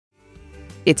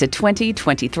It's a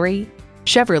 2023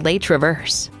 Chevrolet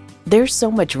Traverse. There's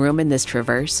so much room in this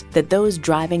Traverse that those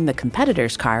driving the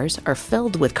competitors' cars are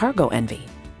filled with cargo envy.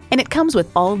 And it comes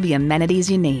with all the amenities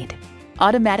you need.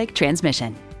 Automatic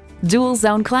transmission, dual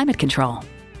zone climate control,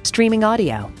 streaming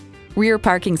audio, rear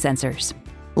parking sensors,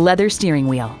 leather steering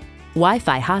wheel,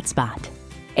 Wi-Fi hotspot,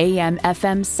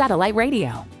 AM/FM satellite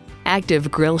radio,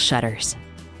 active grille shutters,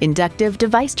 inductive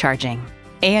device charging,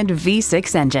 and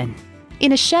V6 engine.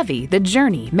 In a Chevy, the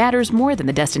journey matters more than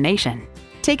the destination.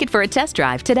 Take it for a test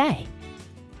drive today.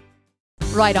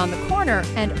 Right on the corner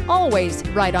and always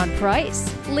right on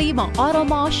price. Lima Auto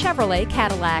Mall Chevrolet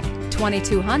Cadillac,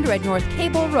 2200 North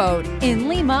Cable Road in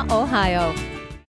Lima, Ohio.